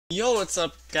Yo, what's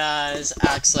up, guys?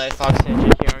 Axelight Fox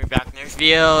Ninja here. We're back in this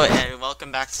video, and welcome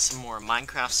back to some more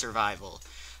Minecraft Survival.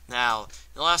 Now,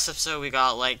 in the last episode, we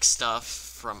got like stuff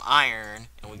from iron,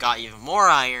 and we got even more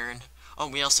iron. Oh,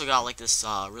 we also got like this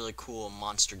really cool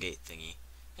monster gate thingy.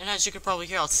 And as you can probably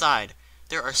hear outside,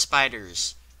 there are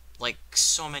spiders, like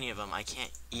so many of them. I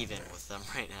can't even with them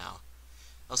right now.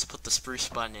 I also put the spruce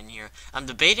button in here. I'm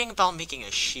debating about making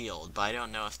a shield, but I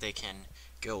don't know if they can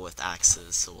go with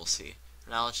axes, so we'll see.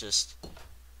 Now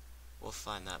we'll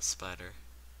find that spider.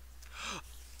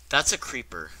 That's a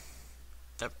creeper.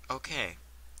 Okay.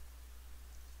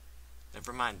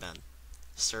 Never mind then.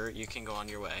 Sir, you can go on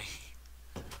your way.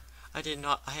 I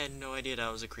had no idea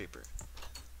that was a creeper.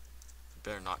 You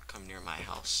better not come near my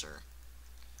house, sir.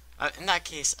 In that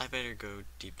case, I better go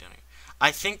deep down here.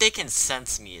 I think they can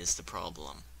sense me is the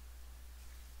problem.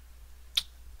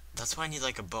 That's why I need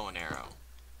like a bow and arrow.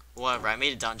 Whatever, I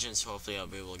made a dungeon, so hopefully I'll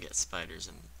be able to get spiders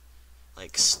and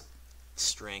like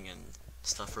string and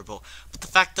stuff for bow. But the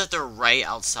fact that they're right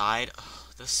outside,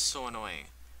 this is so annoying.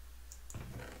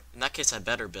 In that case, I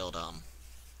better build I'll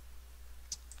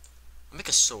make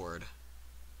a sword,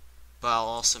 but I'll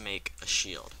also make a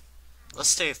shield. Let's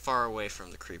stay far away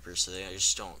from the creepers so they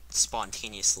just don't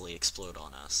spontaneously explode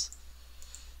on us.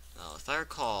 Now, if I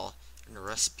recall, in the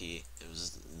recipe, it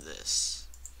was this.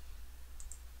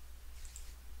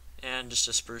 And just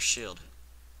a spruce shield.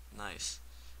 Nice.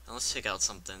 Now let's take out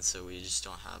something so we just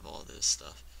don't have all this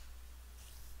stuff.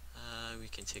 We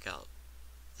can take out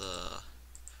the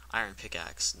iron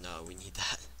pickaxe. No, we need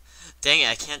that. Dang it,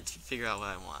 I can't figure out what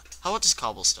I want. How about just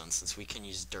cobblestone, since we can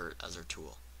use dirt as our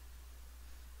tool?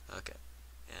 Okay.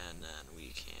 And then we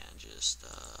can just,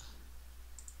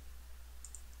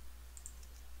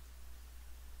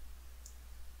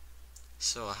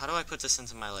 So, how do I put this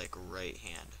into my, like, right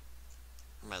hand?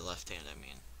 Or my left hand, I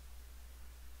mean.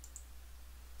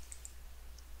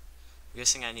 I'm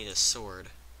guessing I need a sword.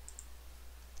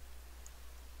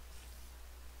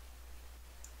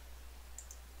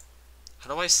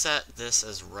 How do I set this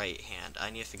as right hand?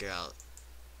 I need to figure out.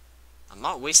 I'm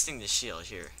not wasting the shield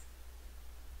here.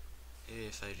 Maybe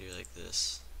if I do like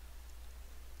this.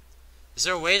 Is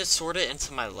there a way to sort it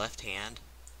into my left hand?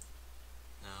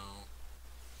 No.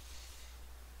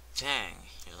 Dang.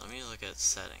 Here, let me look at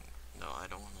setting. No, I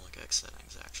don't want to look at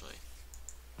settings, actually.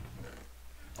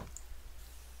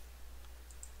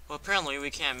 Well, apparently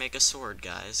we can't make a sword,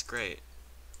 guys. Great.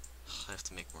 I have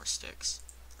to make more sticks.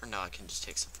 Or no, I can just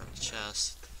take some from the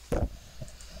chest.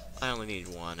 I only need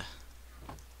one.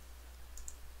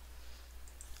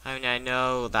 I mean, I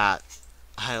know that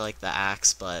I like the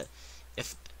axe, but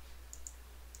if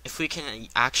we can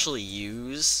actually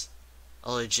use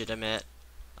a legitimate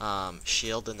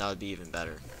shield, then that would be even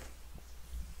better.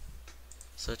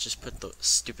 So let's just put the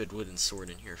stupid wooden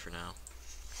sword in here for now.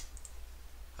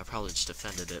 I probably just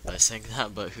offended it by saying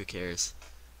that, but who cares?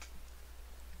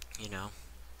 You know?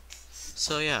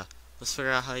 So yeah, let's figure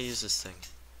out how to use this thing.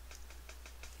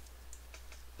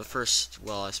 But first,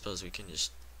 well, I suppose we can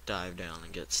just dive down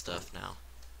and get stuff now.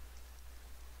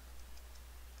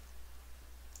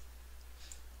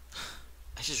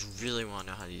 I just really want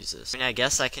to know how to use this. I mean, I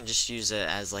guess I can just use it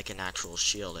as like an actual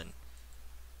shield, and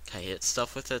can I hit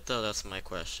stuff with it though? That's my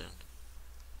question.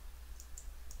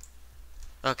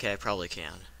 Okay, I probably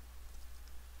can.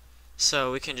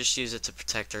 So we can just use it to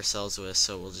protect ourselves with,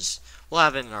 so we'll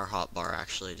have it in our hotbar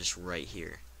actually, just right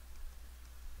here.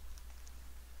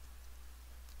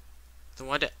 Then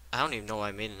I don't even know why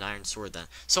I made an iron sword then.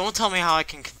 Someone tell me how I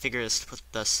can configure this to put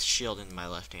this shield in my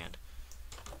left hand.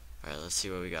 Alright, let's see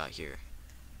what we got here.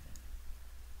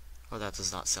 Oh, that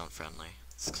does not sound friendly.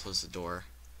 Let's close the door.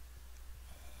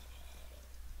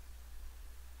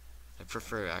 I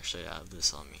prefer actually to have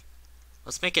this on me.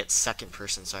 Let's make it second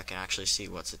person so I can actually see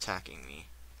what's attacking me.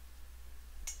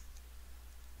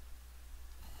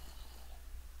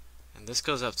 And this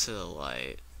goes up to the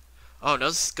light. Oh, no,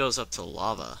 this goes up to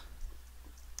lava.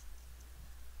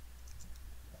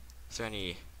 Is there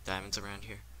any diamonds around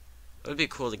here? It would be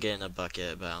cool to get in a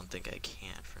bucket, but I don't think I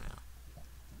can for now.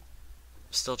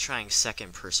 I'm still trying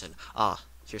second person. Ah,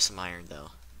 here's some iron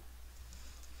though.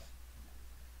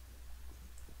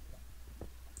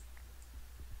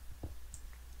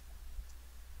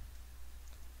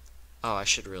 Oh, I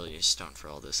should really use stone for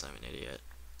all this. I'm an idiot.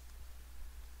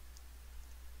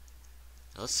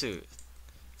 Now let's do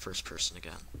first person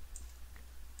again.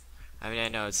 I mean, I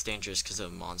know it's dangerous because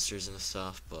of monsters and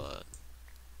stuff, but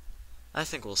I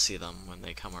think we'll see them when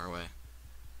they come our way.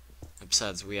 And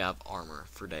besides, we have armor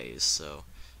for days, so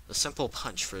a simple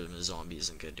punch for the zombie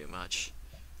isn't going to do much.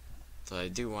 Though I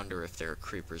do wonder if there are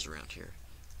creepers around here.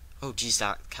 Oh geez,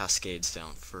 that cascades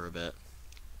down for a bit.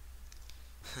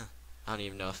 I don't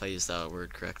even know if I used that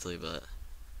word correctly, but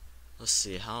let's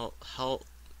see, how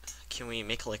can we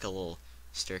make like a little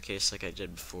staircase like I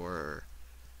did before? Or,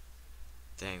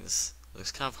 dang, this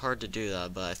looks kind of hard to do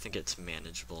that, but I think it's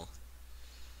manageable.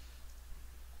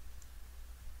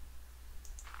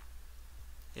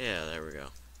 Yeah, there we go.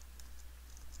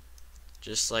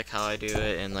 Just like how I do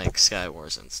it in like Sky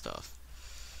Wars and stuff.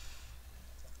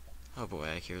 Oh boy,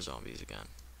 I hear zombies again.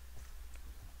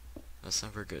 That's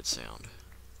never a good sound.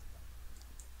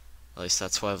 At least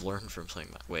that's what I've learned from playing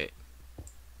that. Wait.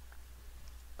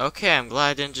 Okay, I'm glad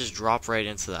I didn't just drop right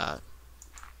into that.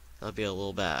 That'd be a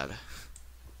little bad.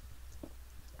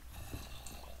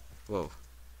 Whoa.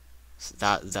 So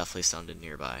that definitely sounded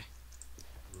nearby.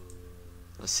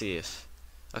 Let's see if...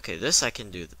 Okay, this I can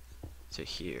do to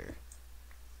here.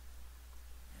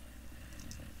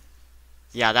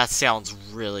 Yeah, that sounds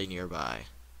really nearby.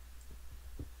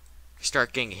 If we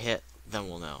start getting hit, then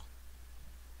we'll know.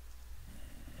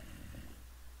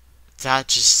 That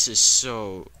just is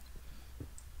so...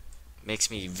 makes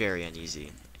me very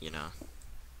uneasy, you know.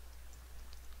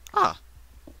 Ah!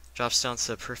 Drops down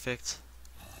to perfect.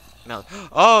 No.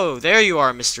 Oh, there you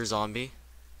are, Mr. Zombie.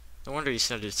 No wonder you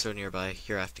sounded so nearby.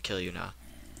 Here, I have to kill you now.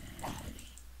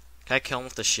 Can I kill him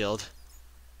with the shield?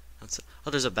 Oh,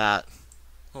 there's a bat.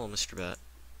 Hello, Mr. Bat.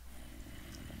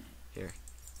 Here.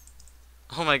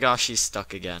 Oh my gosh, he's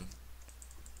stuck again.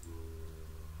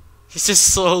 He's just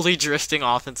slowly drifting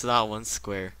off into that one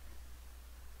square.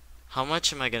 How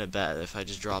much am I gonna bet if I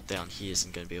just drop down, he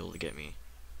isn't gonna be able to get me?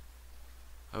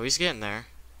 Oh, he's getting there.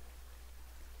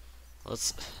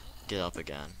 Let's get up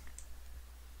again.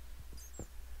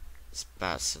 This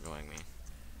bat's annoying me.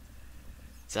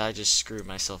 Did I just screw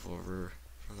myself over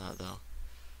from that, though?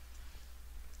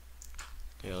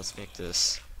 Yeah, let's make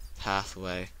this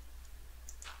pathway.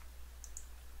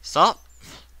 Stop!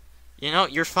 You know,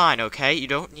 you're fine, okay? You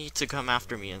don't need to come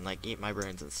after me and, like, eat my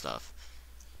brains and stuff.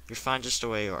 You're fine just the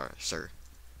way you are, sir.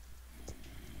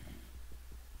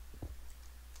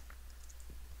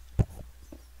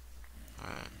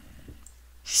 Alright.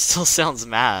 He still sounds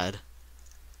mad.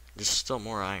 There's still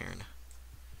more iron.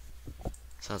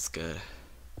 So that's good.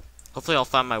 Hopefully I'll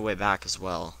find my way back as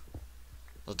well.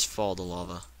 Let's follow the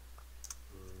lava.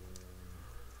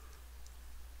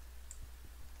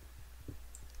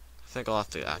 I think I'll have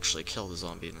to actually kill the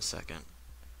zombie in a second.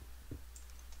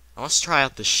 I want to try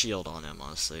out the shield on him,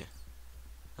 honestly.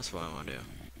 That's what I want to do.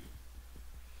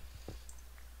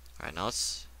 Alright, now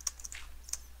let's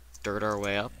dirt our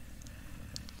way up.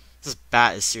 This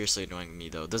bat is seriously annoying me,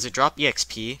 though. Does it drop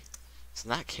EXP? So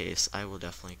in that case, I will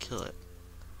definitely kill it.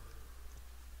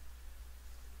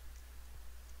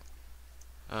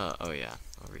 Oh yeah,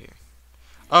 over here.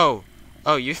 Oh!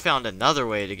 Oh, you found another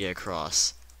way to get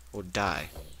across. We'll die.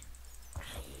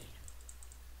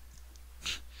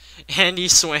 And he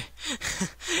swam.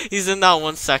 He's in that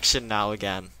one section now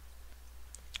again.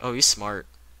 Oh, he's smart.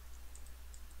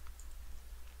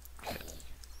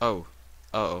 Oh.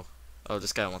 Uh-oh. Oh,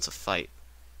 this guy wants a fight.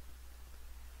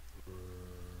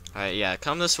 Alright, yeah,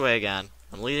 come this way again.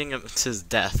 I'm leading him to his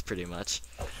death, pretty much.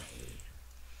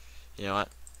 You know what?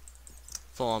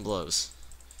 Full on blows.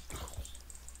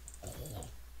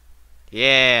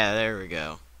 Yeah, there we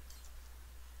go.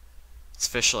 It's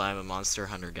official, I'm a monster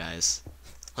hunter, guys.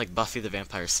 Like Buffy the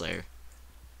Vampire Slayer.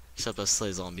 Except I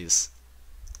slay zombies.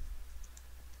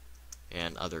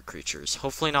 And other creatures.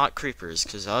 Hopefully not creepers,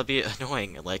 because that would be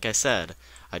annoying. Like I said,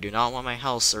 I do not want my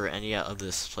house or any of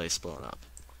this place blown up.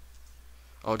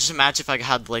 Oh, just imagine if I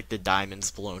had, like, the diamonds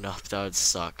blown up. That would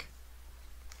suck.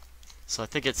 So I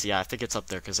think it's, yeah, I think it's up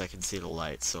there because I can see the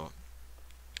light, so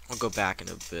I'll go back in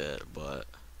a bit, but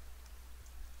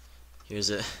here's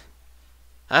it.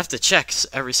 I have to check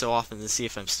every so often to see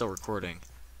if I'm still recording.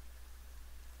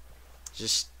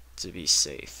 Just to be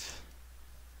safe.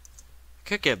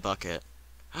 Could get a bucket.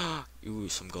 Ooh,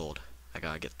 some gold. I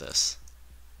gotta get this.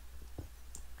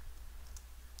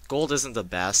 Gold isn't the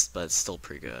best, but it's still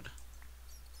pretty good.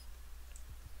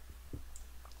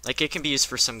 Like, it can be used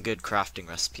for some good crafting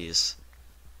recipes.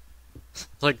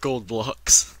 Like gold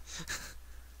blocks.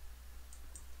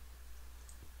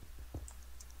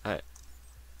 Alright.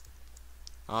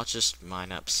 I'll just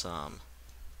mine up some.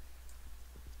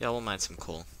 Yeah, we'll mine some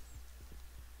coal.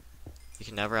 You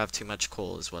can never have too much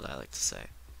coal, is what I like to say.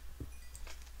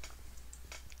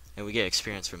 And we get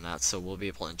experience from that, so we'll be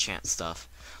able to enchant stuff.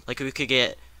 Like, we could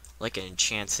get, like, an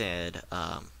enchanted,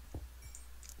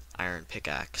 iron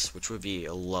pickaxe, which would be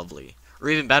lovely. Or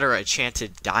even better, a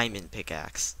enchanted diamond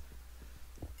pickaxe.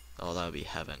 Oh, that would be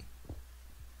heaven.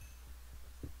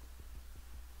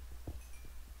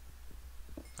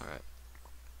 Alright.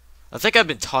 I think I've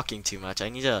been talking too much. I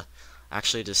need to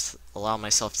actually just allow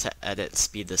myself to edit and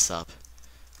speed this up.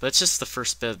 But it's just the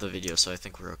first bit of the video, so I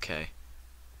think we're okay.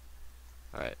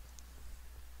 Alright.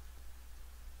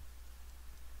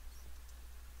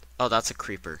 Oh, that's a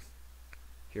creeper.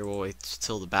 Here, we'll wait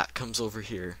till the bat comes over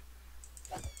here.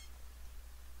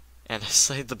 And I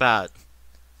slayed the bat.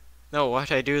 No,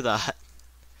 why'd I do that?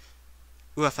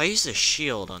 Ooh, if I use a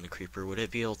shield on the creeper, would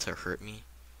it be able to hurt me?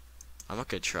 I'm not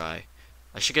gonna try.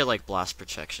 I should get like blast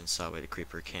protection so that way the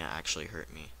creeper can't actually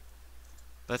hurt me.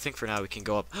 But I think for now we can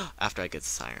go up after I get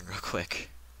this iron real quick.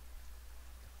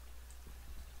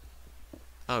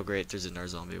 Oh great, there's another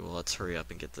zombie. Well, let's hurry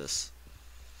up and get this.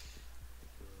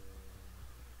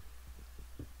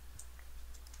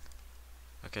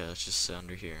 Okay, let's just sit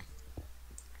under here.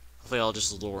 Hopefully I'll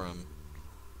just lure them.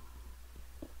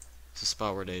 It's a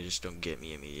spot where they just don't get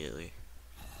me immediately.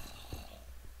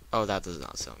 Oh, that does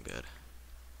not sound good.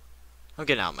 I'm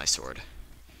getting out my sword.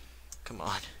 Come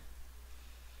on.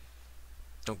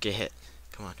 Don't get hit.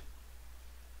 Come on.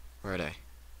 Where are they?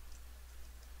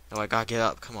 Oh, I gotta get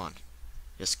up. Come on.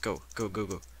 Yes, go. Go, go,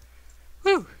 go.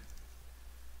 Woo!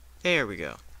 There we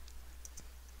go.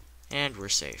 And we're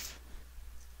safe.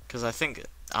 Because I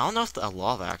don't know if the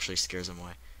lava actually scares them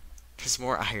away. There's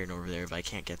more iron over there, but I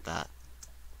can't get that.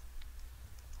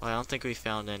 Well, I don't think we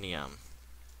found any,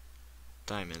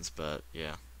 diamonds, but,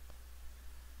 yeah.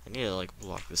 I need to, like,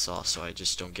 block this off so I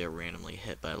just don't get randomly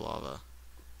hit by lava.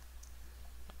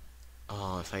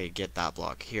 Oh, if I get that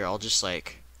block. Here, I'll just,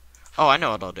 like... Oh, I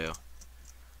know what I'll do.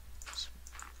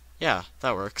 Yeah,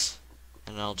 that works.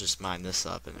 And I'll just mine this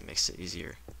up, and it makes it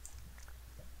easier.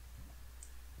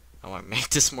 I want to make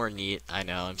this more neat. I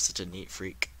know, I'm such a neat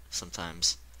freak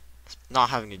sometimes. It's not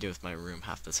having to do with my room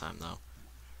half the time, though.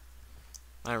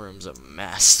 My room's a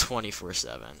mess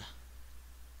 24/7.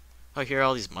 Oh, here are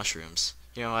all these mushrooms.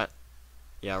 You know what?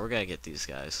 Yeah, we're gonna get these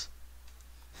guys.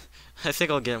 I think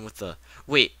I'll get them with the...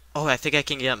 Wait! Oh, I think I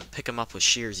can pick them up with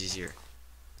shears easier.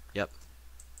 Yep.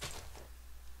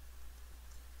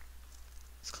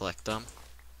 Let's collect them.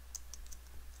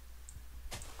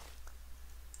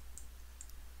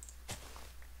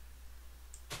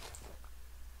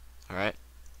 Alright.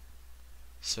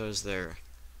 So is there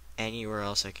anywhere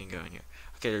else I can go in here?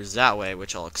 Okay, there's that way,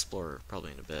 which I'll explore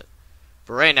probably in a bit.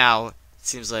 But right now, it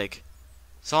seems like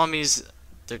zombies,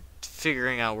 they're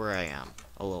figuring out where I am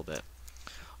a little bit.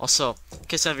 Also, in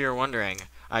case any of you are wondering,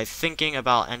 I'm thinking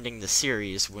about ending the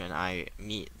series when I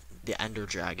meet the Ender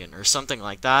Dragon or something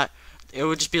like that. It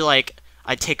would just be like,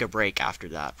 I'd take a break after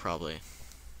that, probably.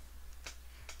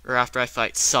 Or after I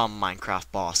fight some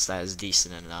Minecraft boss that is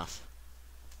decent enough.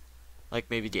 Like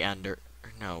maybe the Ender...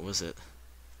 No, was it?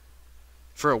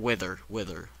 For a Wither.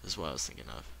 Wither is what I was thinking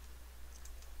of.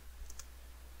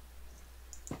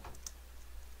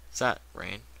 Is that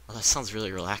rain? Oh, that sounds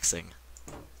really relaxing.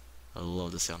 I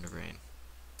love the sound of rain.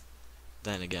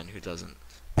 Then again, who doesn't?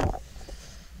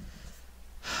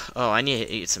 Oh, I need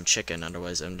to eat some chicken,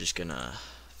 otherwise I'm just gonna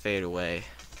fade away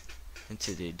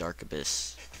into the dark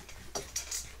abyss.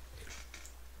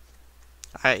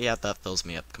 Alright, yeah, that fills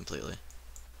me up completely.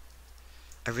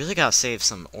 I really gotta save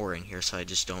some ore in here so I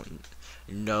just don't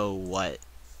know what.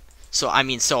 So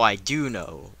I do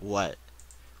know what,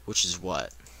 which is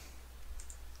what.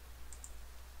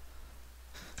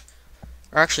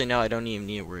 Or actually, no, I don't even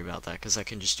need to worry about that because I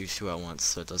can just do 2 at once,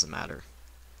 so it doesn't matter.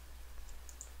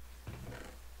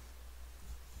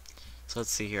 So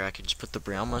let's see here. I can just put the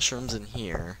brown mushrooms in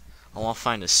here. I want to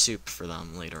find a soup for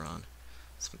them later on.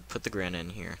 Let's put the granite in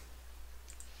here.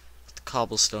 Put the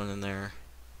cobblestone in there.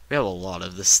 We have a lot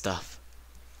of this stuff.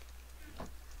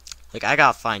 Like, I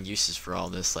gotta find uses for all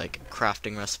this, like,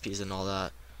 crafting recipes and all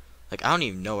that. Like, I don't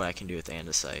even know what I can do with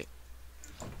andesite.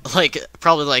 Like,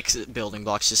 probably, like, building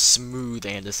blocks, just smooth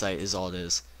andesite is all it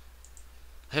is.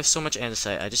 I have so much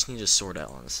andesite, I just need to sort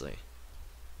out, honestly.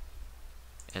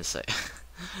 Andesite.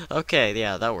 Okay,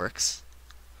 yeah, that works.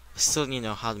 I still need to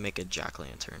know how to make a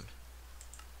jack-lantern.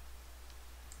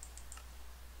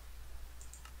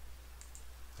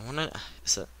 I wanna...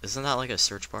 Isn't that like a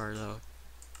search bar, though?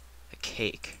 A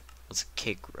cake. What's a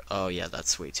cake? Oh, yeah,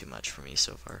 that's way too much for me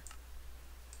so far.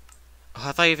 Oh,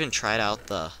 have I even tried out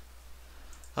the...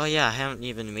 Oh, yeah, I haven't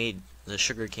even made the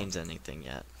sugar canes anything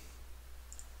yet.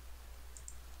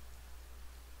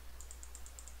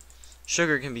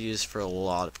 Sugar can be used for a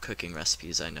lot of cooking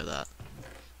recipes, I know that.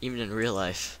 Even in real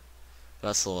life. But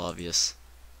that's a little obvious.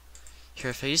 Here,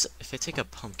 if I take a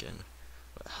pumpkin,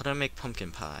 how do I make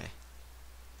pumpkin pie?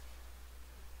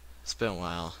 It's been a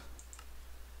while.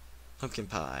 Pumpkin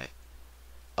pie.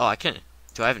 Oh, I can.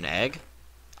 Do I have an egg?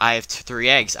 I have 3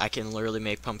 eggs. I can literally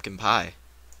make pumpkin pie.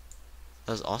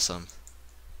 That was awesome.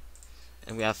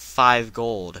 And we have 5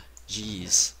 gold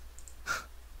Jeez.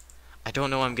 I don't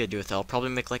know what I'm gonna do with it. I'll probably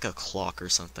make like a clock or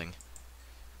something.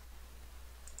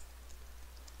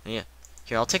 Yeah.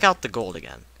 Here, I'll take out the gold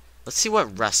again. Let's see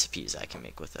what recipes I can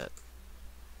make with it.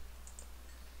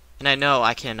 And I know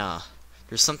I can,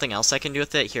 there's something else I can do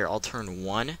with it. Here, I'll turn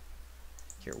 1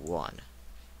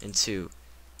 into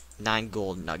 9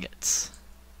 gold nuggets.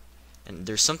 And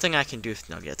there's something I can do with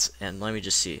nuggets. And let me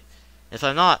just see. If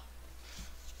I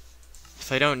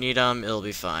don't need them, it'll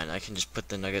be fine. I can just put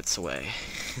the nuggets away.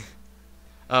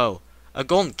 Oh, a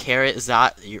golden carrot, is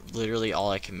that literally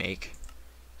all I can make?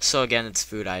 So again, it's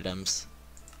food items.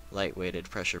 Lightweighted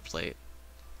pressure plate.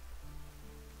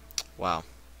 Wow.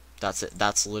 That's it.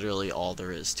 That's literally all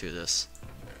there is to this.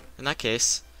 In that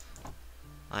case,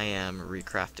 I am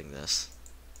recrafting this.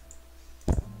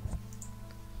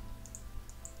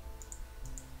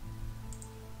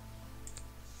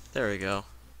 There we go.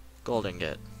 Gold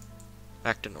ingot.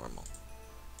 Back to normal.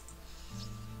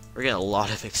 We're getting a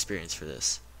lot of experience for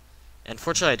this. And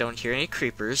fortunately I don't hear any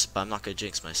creepers, but I'm not going to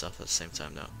jinx myself at the same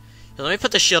time, though. Here, let me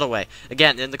put the shield away.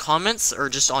 Again, in the comments, or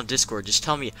just on Discord, just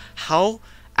tell me, how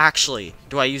actually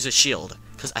do I use a shield?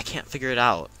 Because I can't figure it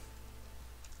out.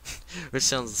 Which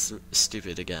sounds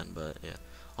stupid again, but yeah.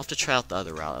 I'll have to try out the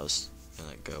other route I was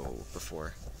going to go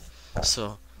before.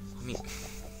 So, let me...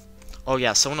 Oh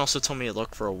yeah, someone also told me to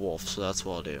look for a wolf, so that's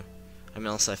what I'll do. I mean,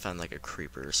 unless I find like a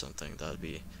creeper or something, that would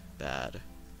be bad.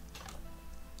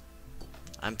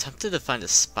 I'm tempted to find a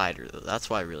spider, though. That's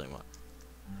what I really want.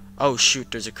 Oh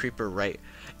shoot, there's a creeper right.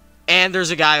 And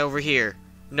there's a guy over here.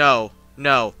 No,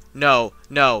 no, no,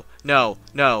 no, no,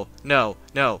 no, no,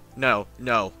 no, no,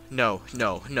 no, no,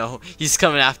 no, no. He's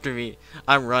coming after me.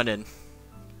 I'm running.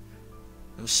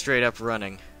 I'm straight up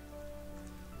running.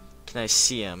 Can I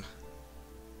see him?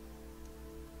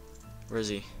 Where is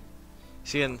he?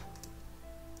 Is he in?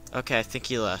 Okay, I think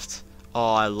he left.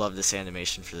 Oh, I love this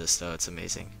animation for this, though. It's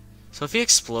amazing. So if he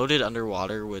exploded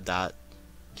underwater, would that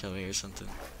kill me or something?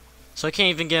 So I can't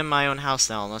even get in my own house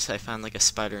now unless I find like a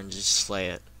spider and just slay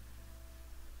it.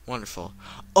 Wonderful.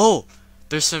 Oh!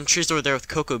 There's some trees over there with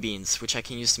cocoa beans, which I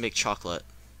can use to make chocolate.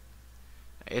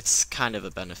 It's kind of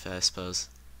a benefit, I suppose.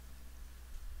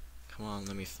 Come on,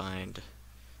 let me find...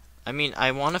 I mean,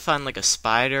 I want to find like a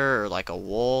spider or like a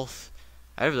wolf.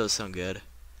 Either of those sound good.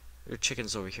 There are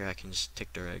chickens over here, I can just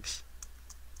take their eggs.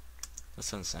 That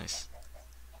sounds nice.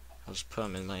 I'll just put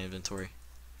them in my inventory.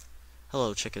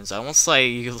 Hello, chickens. I won't slay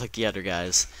you like the other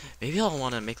guys. Maybe I'll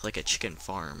want to make like a chicken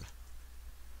farm.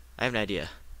 I have an idea.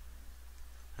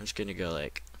 I'm just gonna go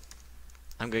like...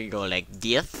 I'm gonna go like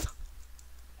this.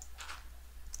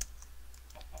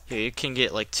 Here, you can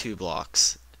get like 2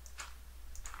 blocks.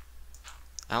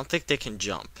 I don't think they can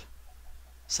jump.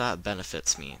 So that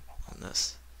benefits me on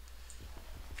this.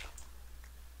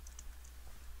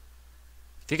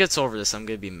 If he gets over this, I'm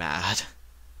gonna be mad.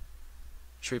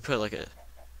 Should we put like a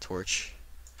torch?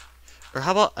 Or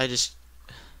how about I just...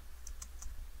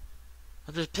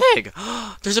 Oh, there's a pig!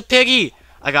 There's a piggy!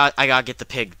 I gotta get the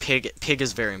pig. Pig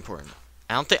is very important.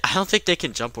 I don't think they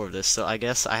can jump over this, so I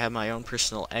guess I have my own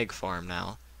personal egg farm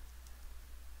now.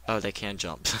 Oh, they can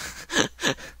jump.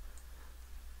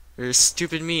 There's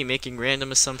stupid me making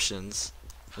random assumptions.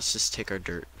 Let's just take our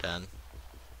dirt then.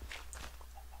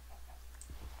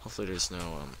 Hopefully there's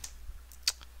no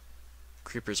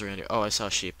creepers around here. Oh, I saw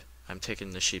a sheep. I'm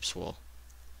taking the sheep's wool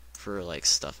for like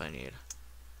stuff I need.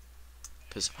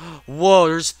 Cause whoa,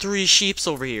 there's 3 sheeps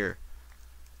over here.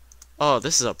 Oh,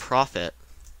 this is a profit.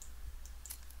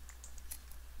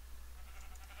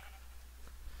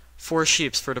 4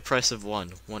 sheeps for the price of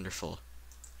 1. Wonderful.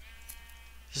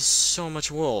 There's so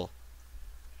much wool.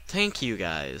 Thank you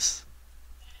guys.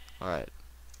 Alright.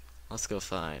 Let's go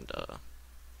find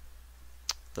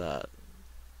that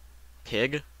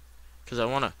pig. Cause I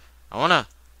wanna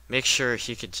make sure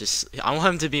he could just... I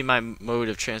want him to be my mode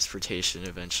of transportation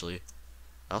eventually.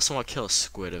 I also want to kill a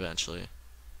squid eventually.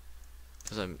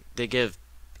 Because they give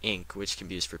ink, which can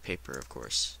be used for paper, of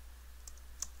course.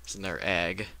 It's in their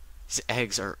egg. These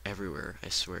eggs are everywhere, I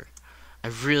swear. I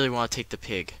really want to take the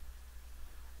pig.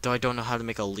 Though I don't know how to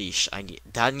make a leash.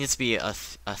 That needs to be a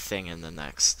thing in the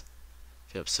next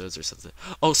few episodes or something.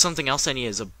 Oh, something else I need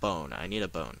is a bone. I need a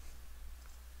bone.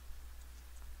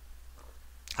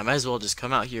 I might as well just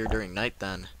come out here during night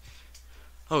then.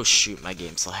 Oh shoot, my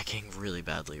game's lagging really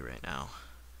badly right now.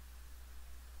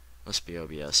 Must be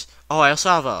OBS. Oh, I also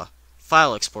have a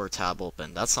file explorer tab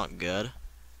open. That's not good.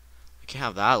 I can't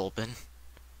have that open.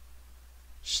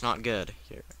 It's not good.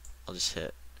 Here, I'll just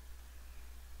hit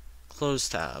close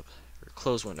tab. Or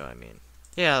close window, I mean.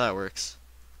 Yeah, that works.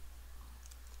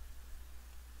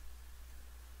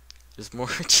 There's more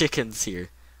chickens here.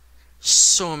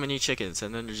 So many chickens,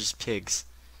 and then there's just pigs.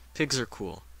 Pigs are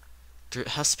cool. There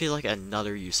has to be like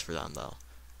another use for them though.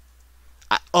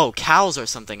 Oh, cows are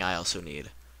something I also need.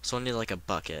 So I need like a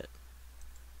bucket.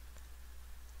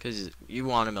 Because you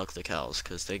want to milk the cows,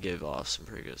 because they give off some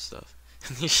pretty good stuff.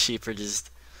 And these sheep are just,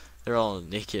 they're all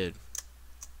naked.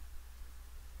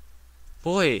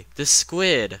 Boy, this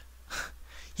squid.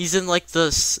 He's in like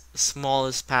the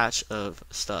smallest patch of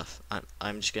stuff.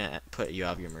 I'm just gonna put you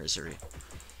out of your misery.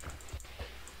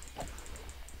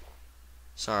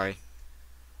 Sorry.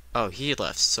 Oh, he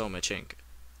left so much ink.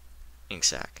 Ink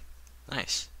sac.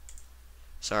 Nice.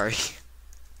 Sorry.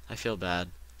 I feel bad.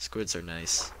 Squids are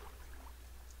nice.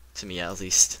 To me, at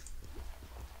least.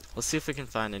 Let's see if we can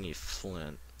find any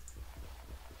flint.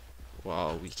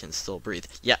 While we can still breathe.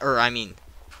 Yeah,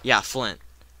 yeah, flint.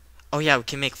 Oh yeah, we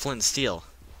can make flint and steel.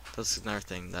 That's another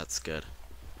thing that's good.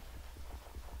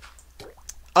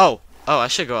 Oh! Oh, I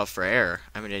should go out for air.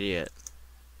 I'm an idiot.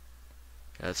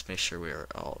 Yeah, let's make sure we are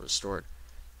all restored.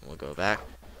 And we'll go back.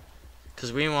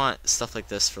 Because we want stuff like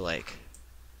this for like...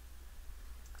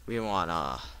 We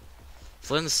want,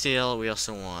 flint and steel. We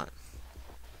also want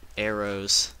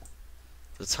arrows.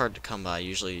 It's hard to come by.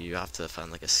 Usually you have to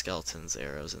find like a skeleton's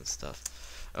arrows and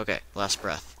stuff. Okay, last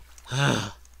breath.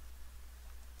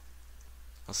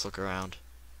 Let's look around.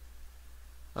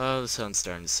 Oh, the sun's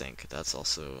starting to sink. That's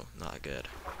also not good.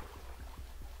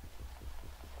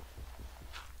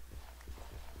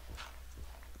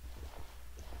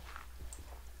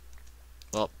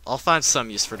 Well, I'll find some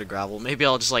use for the gravel. Maybe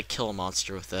I'll just like kill a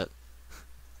monster with it.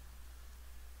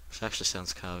 Which actually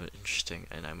sounds kind of interesting,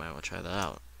 and I might want to try that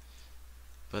out.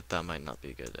 But that might not be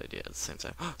a good idea at the same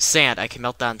time. Sand! I can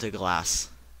melt that into glass.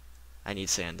 I need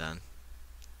sand then.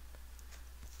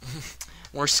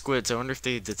 More squids. I wonder if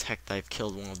they detect I've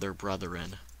killed one of their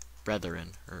brethren.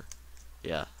 Or,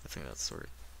 yeah, I think that's the word.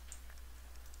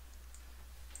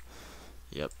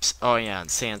 Yep. Oh yeah,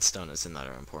 and sandstone is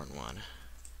another important one.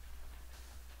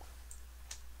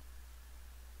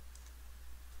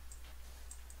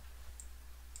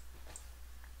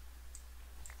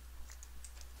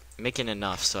 Making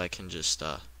enough so I can just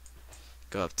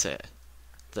go up to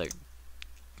the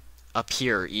up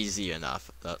here easy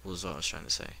enough. That was what I was trying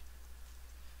to say.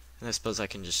 And I suppose I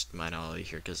can just mine all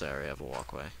here because I already have a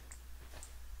walkway.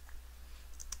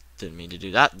 Didn't mean to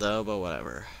do that though, but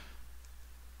whatever.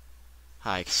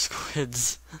 Hi,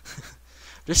 squids.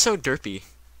 They're so derpy.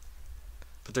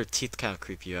 But their teeth kind of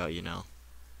creep you out, you know.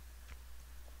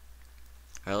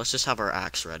 Alright, let's just have our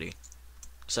axe ready.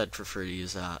 Because I'd prefer to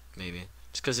use that, maybe.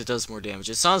 Just because it does more damage.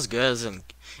 It's not as good as in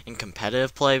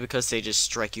competitive play because they just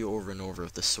strike you over and over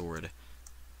with the sword.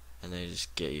 And they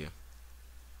just get you.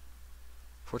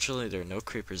 Fortunately, there are no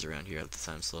creepers around here at the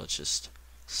time, so let's just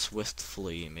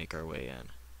swiftly make our way in.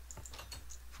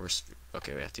 First,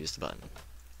 okay, we have to use the button.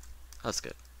 That's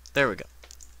good. There we go.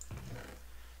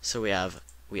 So we have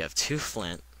 2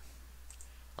 flint.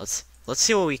 Let's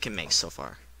see what we can make so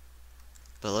far.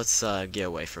 But let's get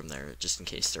away from there just in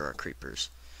case there are creepers.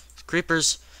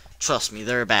 Creepers, trust me,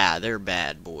 they're bad. They're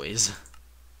bad boys.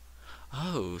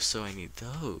 Oh, so I need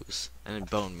those. And then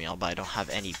bone meal, but I don't have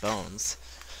any bones.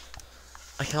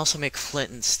 I can also make flint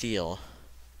and steel.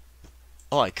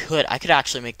 Oh, I could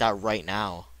actually make that right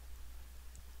now.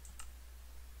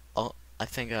 Oh, I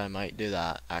think I might do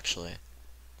that, actually.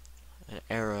 And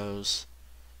arrows.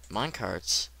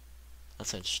 Minecarts.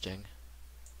 That's interesting.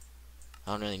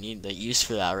 I don't really need the use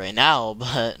for that right now,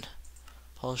 but...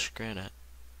 Polished granite.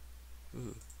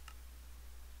 Ooh.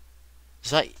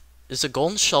 Is a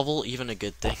golden shovel even a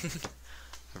good thing?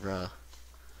 Bruh.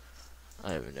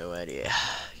 I have no idea.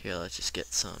 Here, let's just get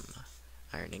some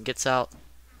iron ingots out.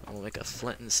 And we'll make a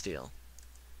flint and steel.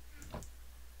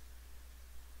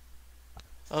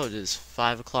 Oh, it is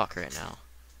 5 o'clock right now.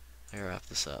 I gotta wrap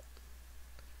this up.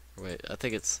 Wait, I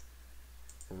think it's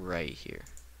right here.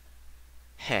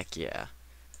 Heck yeah.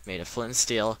 Made a flint and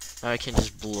steel. Now I can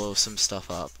just blow some stuff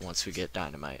up once we get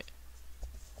dynamite.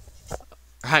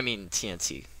 I mean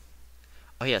TNT.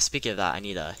 Oh yeah, speaking of that, I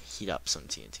need to heat up some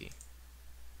TNT.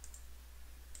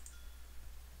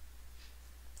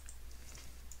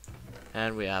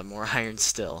 And we have more iron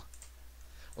still.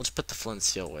 We'll just put the flint and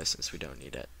steel away since we don't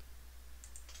need it.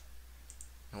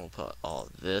 And we'll put all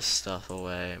this stuff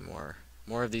away.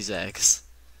 More of these eggs.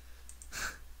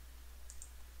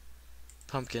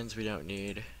 Pumpkins we don't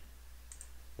need.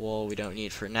 Wool we don't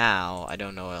need for now. I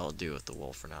don't know what I'll do with the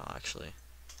wool for now, actually.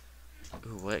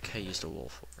 Ooh, what can I use the wool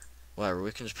for? Whatever,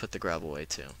 we can just put the gravel away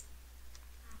too.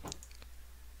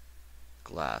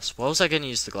 Glass. What was I gonna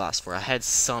use the glass for? I had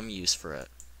some use for it.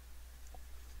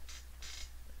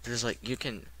 There's like, you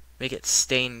can make it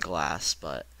stained glass,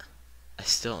 but I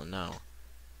still don't know.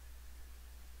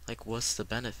 Like, what's the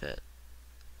benefit?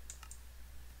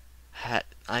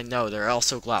 I know there are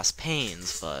also glass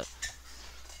panes, but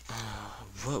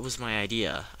what was my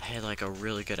idea? I had like a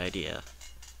really good idea.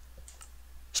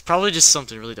 It's probably just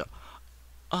something really dumb.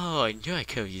 Oh, I knew I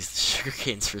could have used the sugar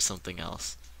canes for something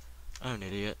else. I'm an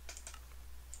idiot.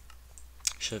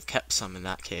 Should have kept some in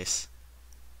that case.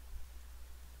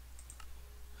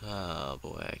 Oh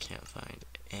boy, I can't find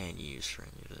any use for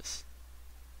any of this.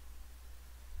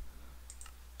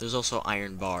 There's also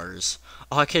iron bars.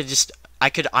 Oh, I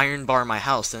could iron bar my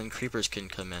house, then creepers can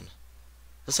come in.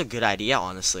 That's a good idea,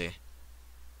 honestly.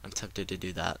 I'm tempted to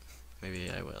do that. Maybe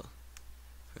I will.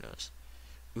 Who knows?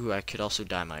 Ooh, I could also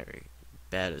dye my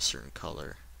bed a certain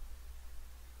color.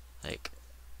 Like,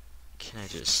 can I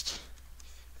just...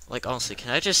 Like, honestly, can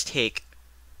I just take,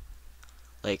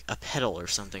 like, a petal or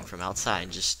something from outside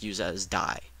and just use that as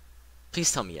dye?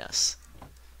 Please tell me yes.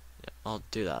 Yeah, I'll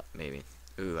do that, maybe.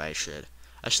 Ooh, I should.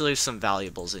 I should leave some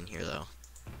valuables in here, though.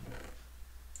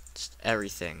 Just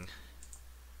everything.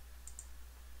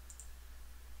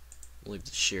 Leave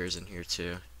the shears in here,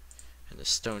 too. And the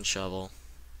stone shovel.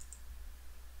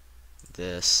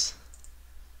 This.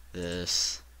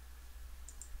 This.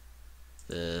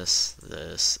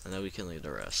 This. And then we can leave the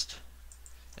rest.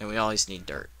 And we always need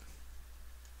dirt.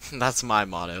 That's my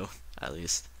motto, at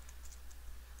least.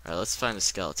 Alright, let's find the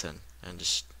skeleton and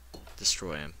just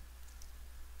destroy him.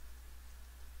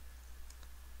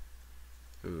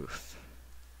 Oof.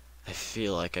 I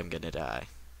feel like I'm gonna die.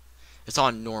 It's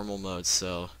on normal mode,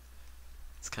 so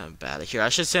it's kind of bad. Here, I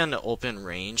should stay in the open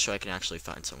range so I can actually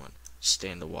find someone.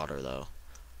 Stay in the water, though.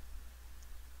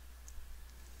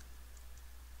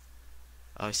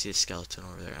 Oh, I see a skeleton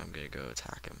over there. I'm gonna go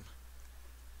attack him.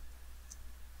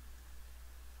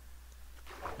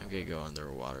 I'm gonna go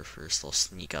underwater first. I'll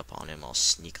sneak up on him all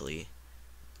sneakily.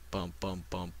 Bump, bump,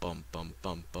 bump, bump, bump,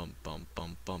 bump, bump, bump,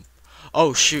 bump, bump.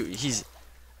 Oh, shoot. He's...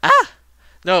 Ah!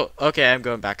 No, okay, I'm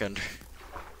going back under.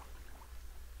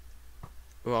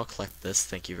 Ooh, I'll collect this.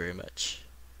 Thank you very much.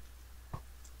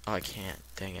 Oh, I can't.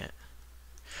 Dang it.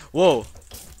 Whoa!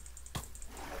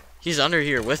 He's under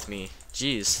here with me.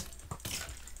 Jeez.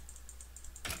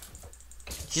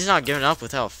 He's not giving up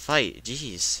without a fight.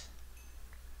 Jeez.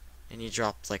 And he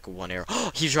dropped like one arrow.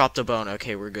 Oh, he dropped a bone.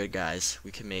 Okay, we're good, guys. We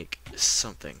can make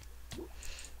something.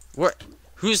 What?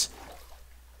 Who's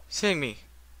hitting me?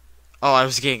 Oh, I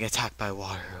was getting attacked by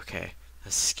water. Okay.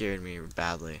 That scared me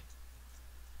badly.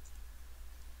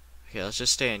 Okay, let's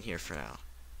just stay in here for now.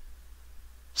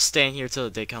 Stay in here till the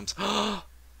day comes.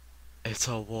 It's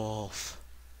a wolf.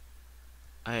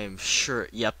 I am sure.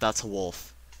 Yep, that's a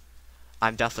wolf.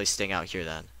 I'm definitely staying out here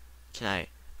then.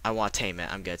 I want to tame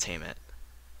it. I'm gonna tame it.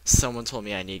 Someone told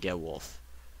me I need to get a wolf.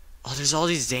 Oh, there's all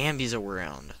these zombies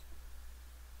around.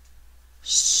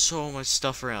 So much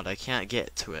stuff around. I can't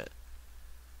get to it.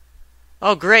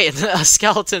 Oh, great. A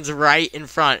skeleton's right in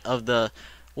front of the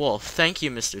wolf. Thank you,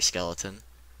 Mr. Skeleton.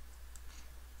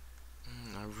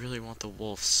 I really want the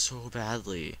wolf so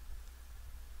badly.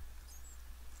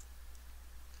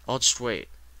 I'll just wait.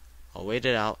 I'll wait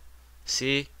it out.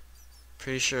 See?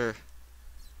 Pretty sure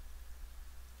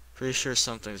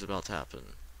something's about to happen.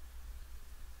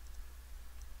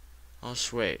 I'll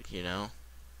just wait, you know?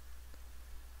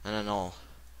 And then I'll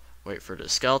wait for the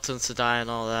skeletons to die and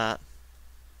all that.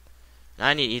 And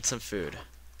I need to eat some food.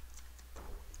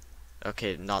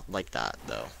 Okay, not like that,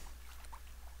 though.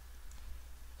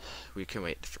 We can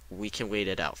wait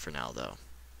it out for now, though.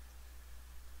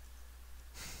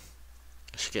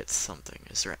 I should get something.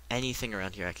 Is there anything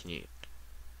around here I can eat?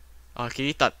 Oh, I can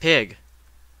eat that pig.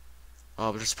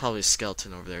 Oh, but there's probably a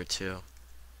skeleton over there, too.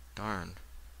 Darn.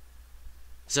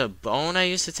 Is it a bone I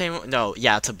used to tame? No,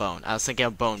 yeah, it's a bone. I was thinking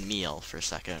a bone meal for a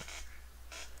second.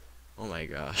 Oh my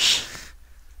gosh.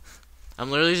 I'm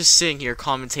literally just sitting here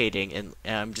commentating, and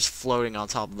I'm just floating on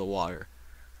top of the water.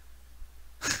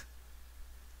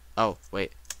 Oh,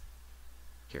 wait.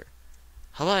 Here.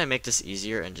 How about I make this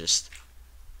easier and just...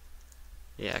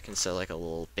 Yeah, I can set like a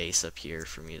little base up here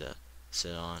for me to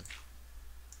sit on.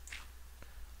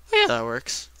 Oh yeah, that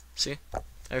works. See?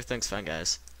 Everything's fine,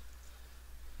 guys.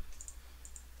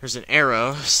 There's an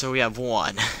arrow, so we have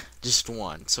one. Just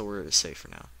one, so we're safe for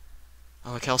now.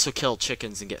 Oh, I can also kill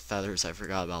chickens and get feathers. I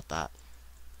forgot about that.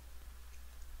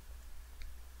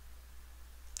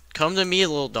 Come to me,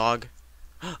 little dog.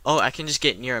 Oh, I can just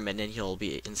get near him and then he'll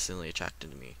be instantly attracted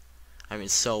to me. I mean,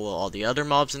 so will all the other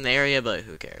mobs in the area, but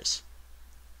who cares?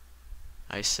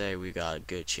 I say we got a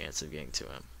good chance of getting to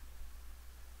him.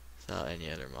 Without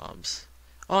any other mobs.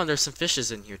 Oh, and there's some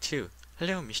fishes in here too.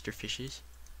 Hello, Mr. Fishes.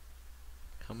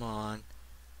 Come on.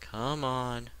 Come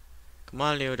on. Come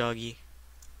on, little doggy.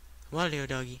 Come on, little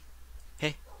doggy.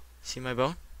 Hey, see my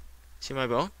bone? See my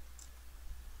bone?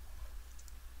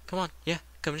 Come on, yeah,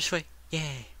 come this way.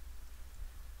 Yay.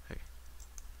 Okay.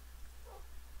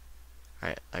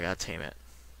 Alright, I gotta tame it.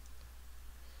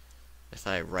 If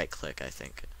I right click, I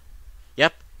think.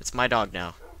 Yep, it's my dog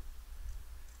now.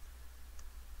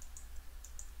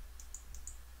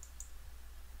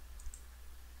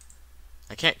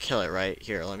 I can't kill it, right?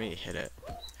 Here, let me hit it.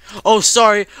 Oh,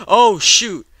 sorry! Oh,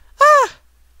 shoot! Ah!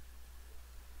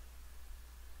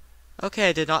 Okay,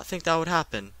 I did not think that would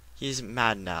happen. He's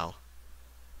mad now.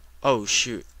 Oh,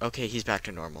 shoot. Okay, he's back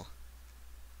to normal.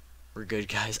 We're good,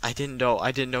 guys. I didn't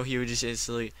know he would just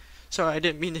instantly... Sorry, I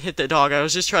didn't mean to hit the dog. I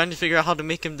was just trying to figure out how to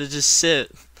make him to just sit.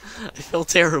 I feel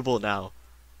terrible now.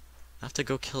 I have to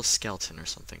go kill a skeleton or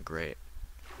something. Great.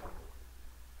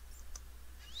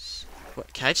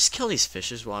 What? Can I just kill these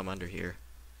fishes while I'm under here?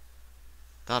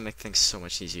 That'll make things so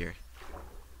much easier.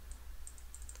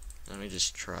 Let me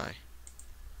just try.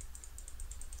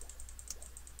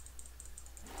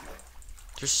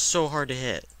 They're so hard to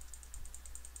hit.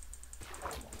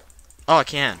 Oh, I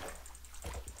can.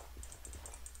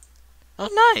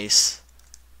 Oh, nice.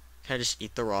 Can I just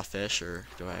eat the raw fish, or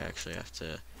do I actually have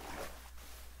to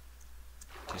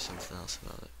do something else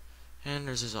about it? And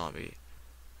there's a zombie.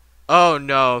 Oh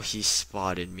no, he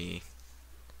spotted me.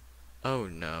 Oh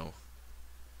no.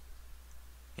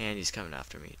 And he's coming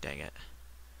after me, dang it.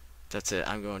 That's it,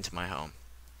 I'm going to my home.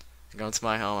 I'm going to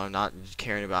my home, I'm not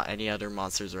caring about any other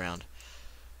monsters around.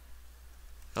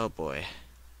 Oh boy.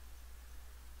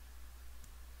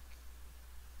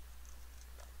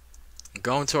 I'm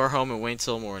going to our home and wait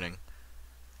until morning.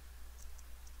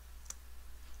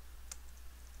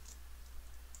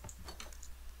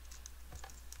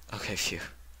 Okay, phew.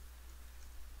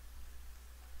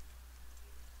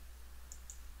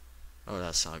 Oh,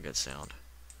 that's not a good sound.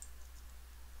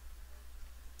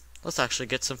 Let's actually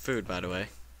get some food, by the way.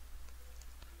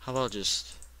 How about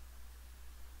just...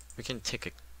 We can take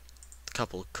a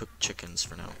couple cooked chickens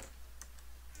for now.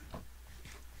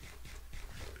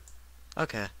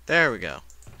 Okay, there we go.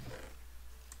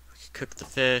 We can cook the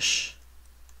fish.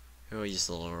 We'll use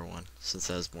the lower one, since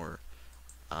it has more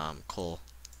coal.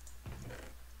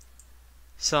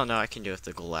 So now I can do with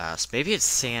the glass. Maybe it's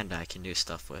sand I can do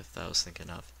stuff with, that I was thinking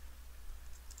of.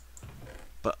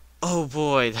 But, oh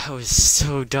boy, that was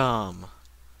so dumb.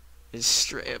 It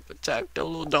straight up attacked a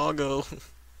little doggo.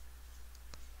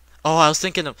 Oh, I was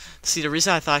thinking of... See, the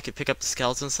reason I thought I could pick up the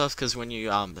skeleton stuff is because when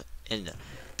you, in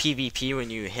PvP, when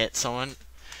you hit someone,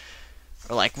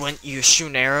 or like when you shoot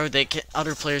an arrow,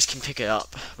 other players can pick it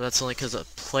up. But that's only because a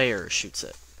player shoots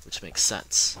it, which makes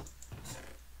sense.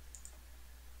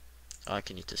 Oh, I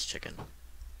can eat this chicken.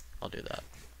 I'll do that.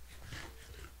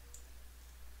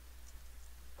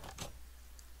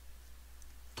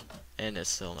 And it's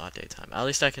still not daytime. At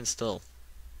least I can still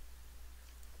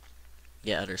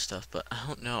get other stuff, but I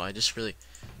don't know. I just really...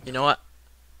 You know what?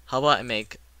 How about I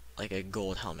make like a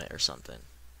gold helmet or something?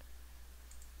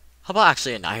 How about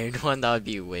actually an iron one? That would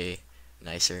be way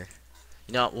nicer.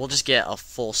 You know, we'll just get a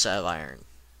full set of iron.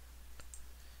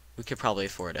 We could probably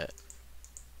afford it.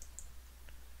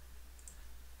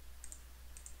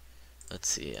 Let's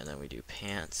see, and then we do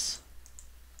pants.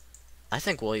 I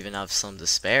think we'll even have some to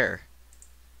spare.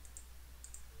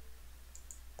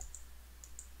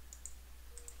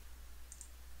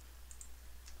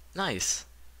 Nice.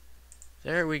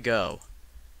 There we go.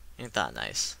 Ain't that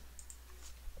nice?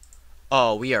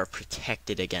 Oh, we are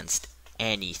protected against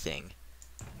anything.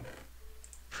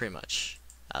 Pretty much,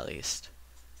 at least.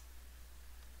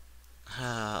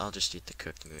 I'll just eat the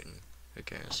cooked mutant. Who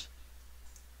cares?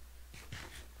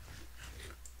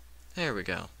 There we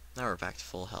go. Now we're back to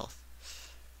full health.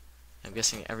 I'm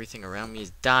guessing everything around me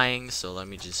is dying, so let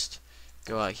me just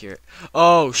go out here.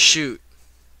 Oh, shoot!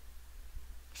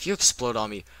 If you explode on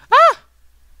me... Ah!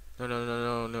 No, no,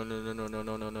 no, no, no, no, no, no,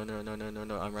 no, no, no, no, no, no, no,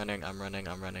 no, I'm running, I'm running,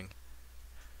 I'm running.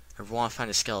 I want to find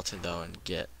a skeleton, though, and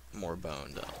get more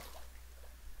bone, though.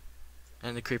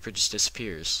 And the creeper just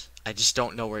disappears. I just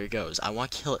don't know where he goes. I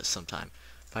want to kill it sometime,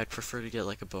 but I'd prefer to get,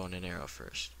 like, a bow and an arrow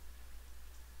first.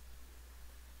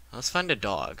 Let's find a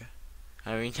dog.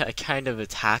 I mean, I kind of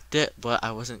attacked it, but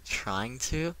I wasn't trying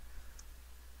to.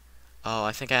 Oh,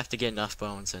 I think I have to get enough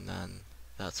bones, and then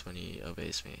that's when he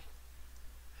obeys me.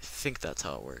 I think that's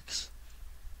how it works.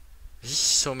 There's just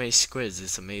so many squids,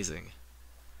 it's amazing.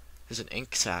 There's an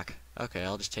ink sac. Okay,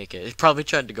 I'll just take it. It probably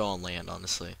tried to go on land,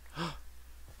 honestly.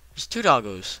 There's 2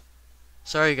 doggos.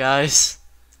 Sorry, guys.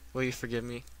 Will you forgive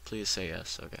me? Please say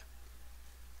yes. Okay.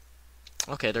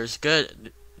 Okay, there's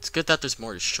good... It's good that there's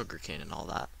more sugarcane and all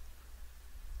that.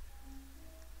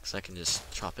 Because I can just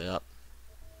chop it up.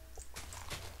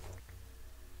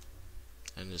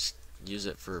 and just use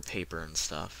it for paper and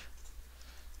stuff.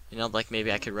 You know, like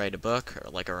maybe I could write a book or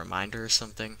like a reminder or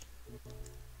something.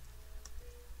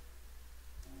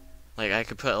 Like I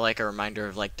could put like a reminder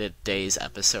of like the day's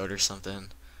episode or something.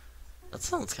 That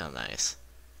sounds kind of nice.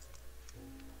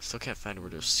 Still can't find where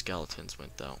those skeletons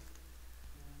went though.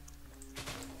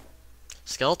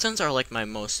 Skeletons are like my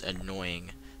most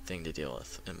annoying thing to deal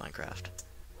with in Minecraft.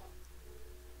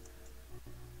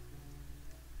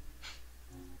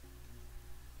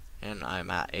 And I'm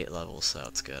at 8 levels, so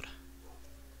it's good.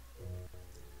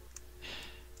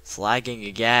 It's lagging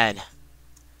again.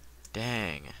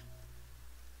 Dang.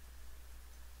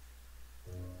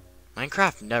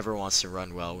 Minecraft never wants to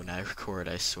run well when I record,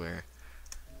 I swear.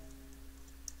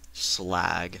 Just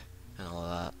lag and all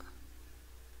that.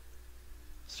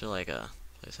 Is there like a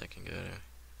place I can go to?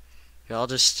 Yeah, I'll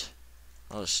just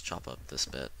chop up this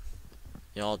bit.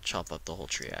 Yeah, I'll chop up the whole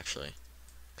tree actually.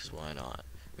 Cause why not?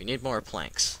 We need more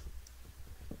planks.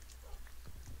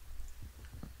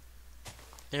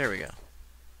 There we go.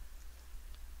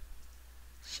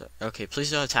 So, okay,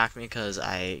 please don't attack me because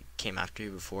I came after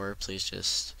you before. Please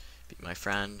just be my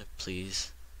friend,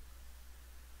 please.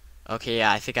 Okay,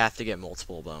 yeah, I think I have to get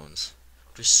multiple bones.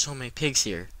 There's so many pigs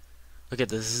here. Look at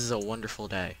this. This is a wonderful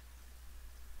day.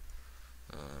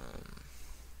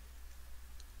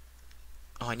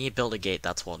 Oh, I need to build a gate.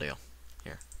 That's what I'll do.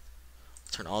 Here.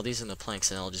 I'll turn all these into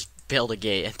planks and I'll just build a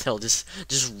gate until just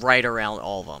right around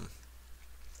all of them.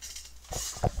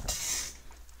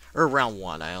 Or around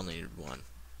one. I only need one.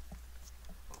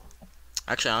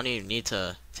 Actually, I don't even need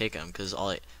to take them because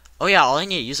all I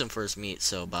need to use them for is meat.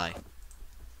 So bye.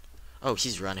 Oh,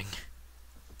 he's running.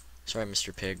 Sorry,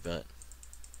 Mr. Pig, but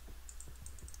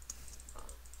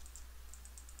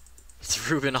it's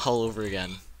Ruben all over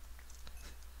again.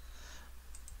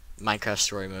 Minecraft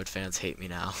story mode fans hate me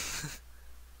now.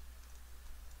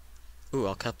 Ooh,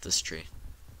 I'll cut this tree.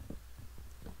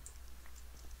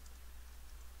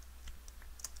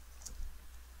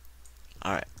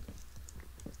 Alright.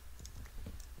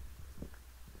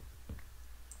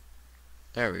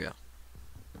 There we go.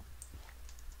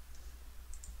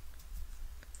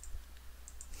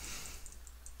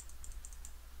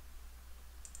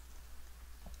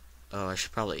 Oh, I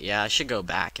should probably, yeah, I should go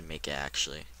back and make it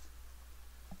actually.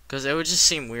 Because it would just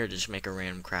seem weird to just make a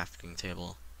random crafting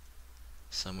table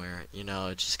somewhere. You know,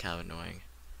 it's just kind of annoying.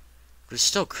 There's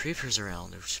still creepers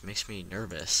around, which makes me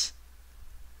nervous.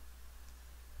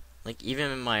 Like, even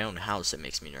in my own house, it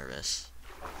makes me nervous.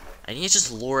 I need to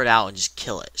just lure it out and just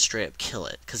kill it. Straight up kill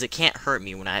it. Because it can't hurt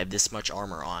me when I have this much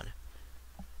armor on.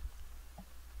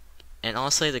 And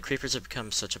honestly, the creepers have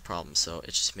become such a problem, so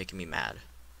it's just making me mad.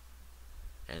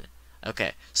 And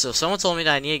okay, so someone told me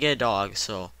that I need to get a dog,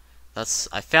 so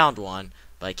I found one,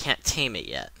 but I can't tame it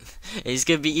yet. And he's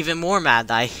gonna be even more mad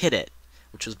that I hit it,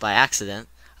 which was by accident.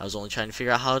 I was only trying to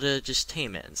figure out how to just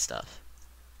tame it and stuff.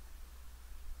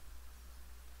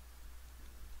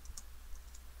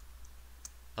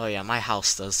 Oh yeah, my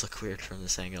house does look weird from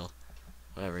this angle.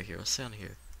 Whatever, here, what's down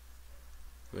here?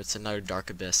 Ooh, it's another dark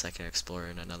abyss I can explore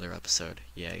in another episode.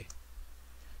 Yay.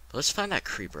 But let's find that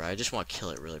creeper. I just want to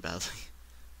kill it really badly.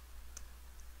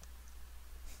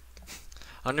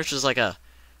 I wonder if there's like a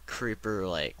creeper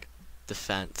like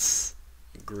defense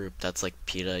group that's like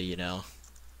PETA, you know?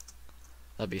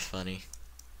 That'd be funny.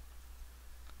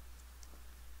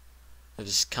 It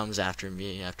just comes after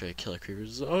me after I kill a creeper.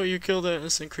 Just, oh, you killed that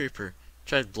innocent creeper.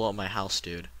 Tried to blow up my house,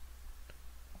 dude.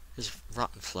 There's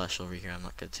rotten flesh over here. I'm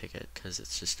not gonna take it because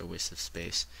it's just a waste of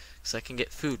space. Because I can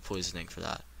get food poisoning for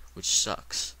that, which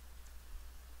sucks.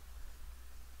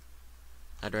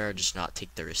 I'd rather just not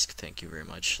take the risk, thank you very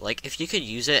much. Like, if you could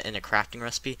use it in a crafting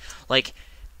recipe, like,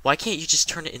 why can't you just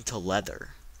turn it into leather?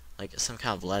 Like, some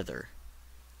kind of leather.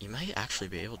 You might actually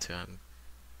be able to. I'm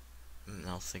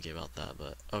not thinking about that,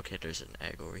 but... Okay, there's an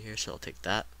egg over here, so I'll take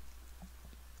that.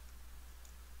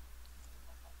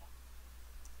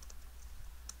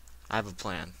 I have a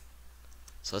plan.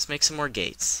 So let's make some more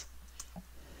gates.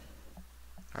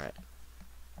 Alright.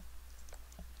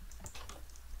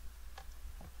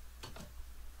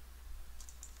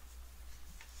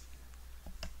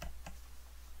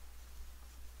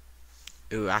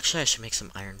 Ooh, actually I should make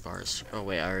some iron bars. Oh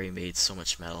wait, I already made so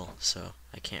much metal, so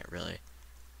I can't really.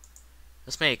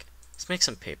 Let's make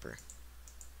some paper.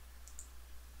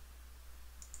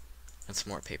 And some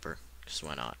more paper, because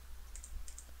why not?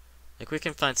 Like, we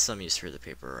can find some use for the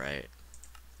paper, right?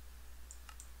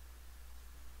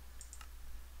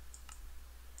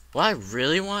 What I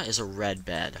really want is a red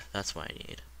bed. That's what I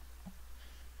need.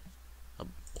 A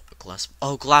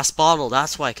glass bottle.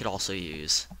 That's what I could also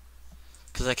use.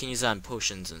 Because I can use that in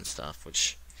potions and stuff,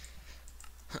 which...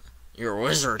 You're a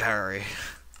wizard, Harry.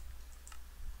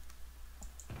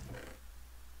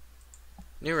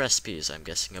 New recipes, I'm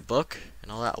guessing a book,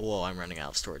 and all that. Whoa, I'm running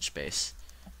out of storage space.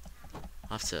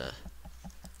 I'll have to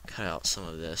cut out some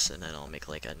of this, and then I'll make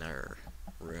like another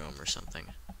room or something.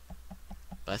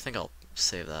 But I think I'll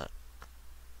save that.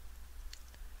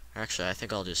 Actually, I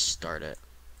think I'll just start it.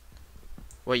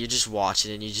 Well, you just watch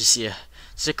it, and you just see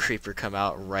a creeper come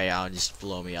out right out and just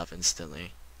blow me up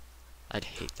instantly. I'd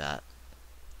hate that.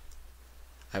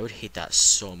 I would hate that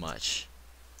so much.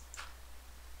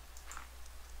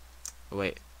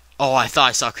 Wait. Oh, I thought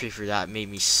I saw a creeper. That made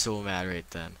me so mad right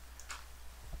then.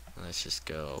 Let's just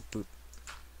go. Boop.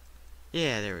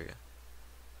 Yeah, there we go.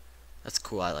 That's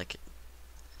cool. I like it.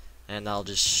 And I'll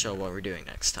just show what we're doing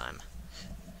next time.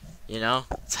 You know?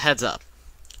 It's a heads up.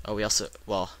 Oh, we also...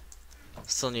 Well,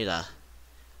 still need to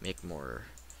make more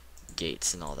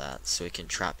gates and all that. So we can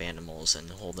trap animals and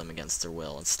hold them against their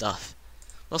will and stuff.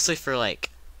 Mostly for, like...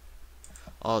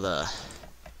 all the...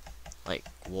 like,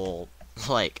 wool...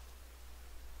 Like,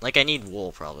 I need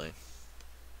wool, probably.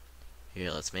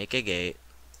 Here, let's make a gate.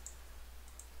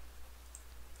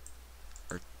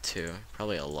 Or two.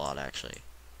 Probably a lot, actually.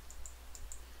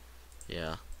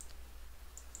 Yeah.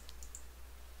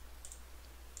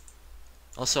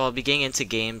 Also, I'll be getting into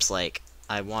games like...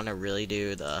 I want to really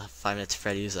do the 5 Nights at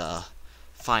Freddy's,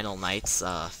 Final Nights,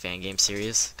 fan game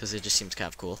series. Because it just seems kind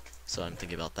of cool. So I'm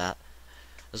thinking about that.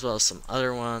 As well as some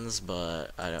other ones,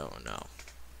 but I don't know.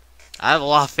 I have a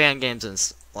lot of fan games and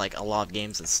like a lot of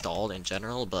games installed in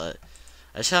general, but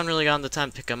I just haven't really gotten the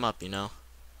time to pick them up, you know.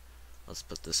 Let's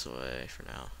put this away for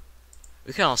now.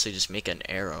 We can also just make an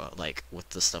arrow like with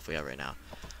the stuff we have right now.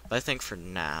 But I think for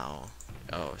now,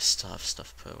 oh, I still have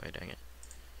stuff to put away, dang it.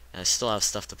 And I still have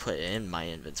stuff to put in my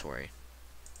inventory.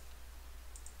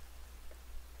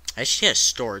 I should get a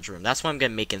storage room. That's what I'm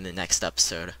gonna make in the next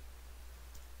episode.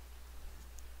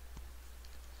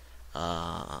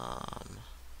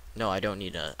 No, I don't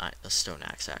need a stone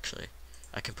axe, actually.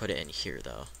 I can put it in here,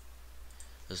 though.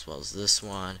 As well as this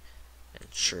one. And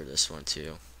sure, this one,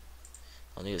 too.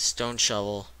 I'll need a stone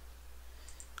shovel.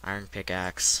 Iron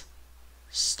pickaxe.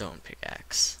 Stone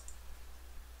pickaxe.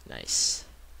 Nice.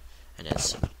 And then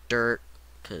some dirt.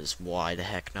 Because why the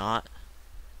heck not?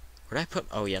 Where did I put...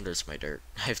 Oh, yeah, there's my dirt.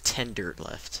 I have 10 dirt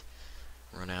left.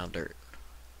 Run out of dirt.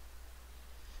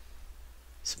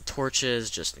 Some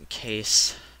torches, just in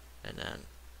case. And then...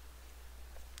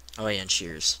 oh, yeah, and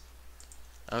shears.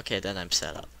 Okay, then I'm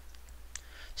set up.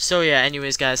 So, yeah,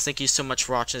 anyways, guys, thank you so much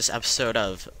for watching this episode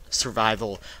of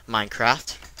Survival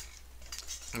Minecraft.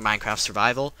 Minecraft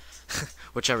Survival.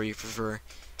 Whichever you prefer.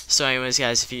 So, anyways,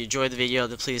 guys, if you enjoyed the video,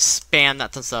 then please spam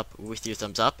that thumbs up with your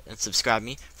thumbs up. And subscribe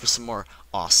me for some more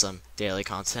awesome daily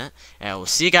content. And I will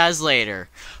see you guys later.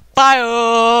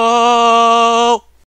 Bye-oh!